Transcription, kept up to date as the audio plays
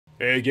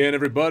Hey again,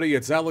 everybody,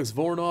 it's Alex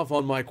Vornoff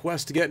on my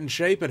quest to get in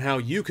shape and how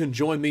you can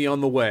join me on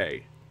the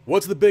way.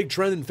 What's the big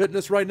trend in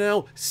fitness right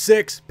now?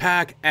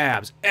 Six-pack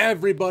abs.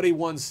 Everybody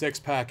wants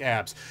six-pack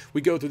abs.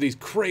 We go through these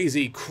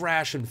crazy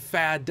crash and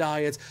fad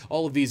diets,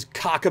 all of these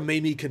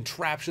cockamamie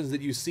contraptions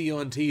that you see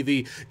on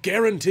TV,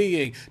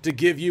 guaranteeing to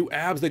give you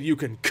abs that you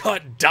can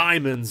cut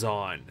diamonds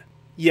on.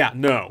 Yeah,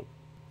 no.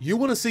 You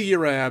want to see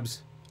your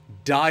abs?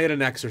 Diet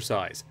and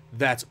exercise.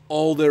 That's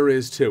all there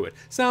is to it.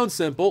 Sounds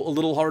simple, a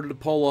little harder to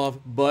pull off,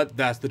 but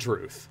that's the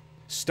truth.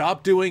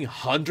 Stop doing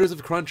hundreds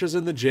of crunches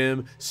in the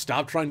gym,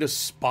 stop trying to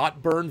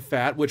spot burn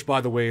fat, which by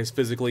the way is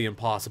physically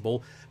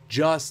impossible,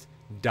 just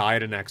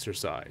diet and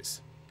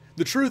exercise.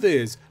 The truth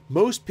is,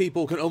 most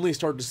people can only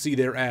start to see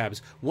their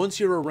abs once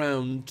you're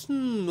around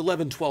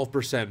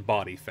 11-12%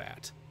 body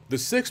fat. The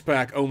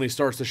six-pack only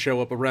starts to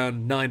show up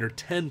around 9 or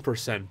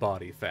 10%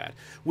 body fat,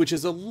 which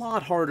is a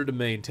lot harder to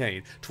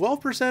maintain.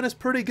 12% is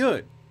pretty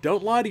good.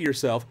 Don't lie to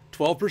yourself,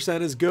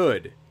 12% is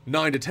good.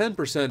 9 to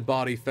 10%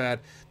 body fat,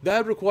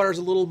 that requires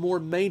a little more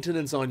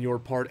maintenance on your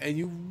part, and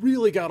you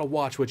really gotta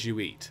watch what you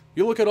eat.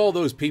 You look at all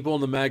those people in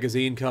the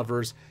magazine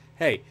covers,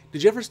 hey,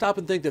 did you ever stop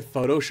and think that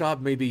Photoshop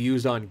may be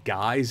used on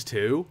guys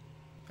too?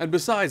 And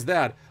besides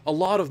that, a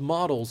lot of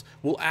models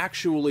will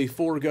actually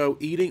forego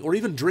eating or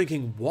even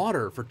drinking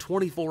water for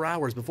 24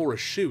 hours before a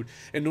shoot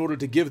in order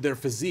to give their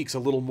physiques a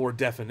little more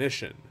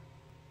definition.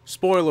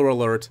 Spoiler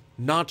alert,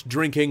 not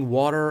drinking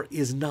water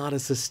is not a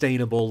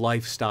sustainable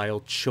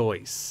lifestyle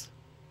choice.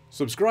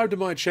 Subscribe to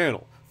my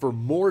channel for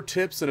more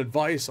tips and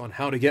advice on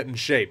how to get in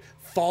shape.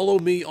 Follow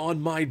me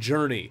on my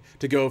journey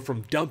to go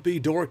from dumpy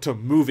dork to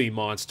movie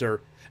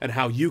monster and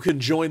how you can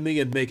join me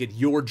and make it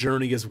your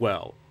journey as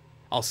well.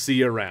 I'll see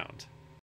you around.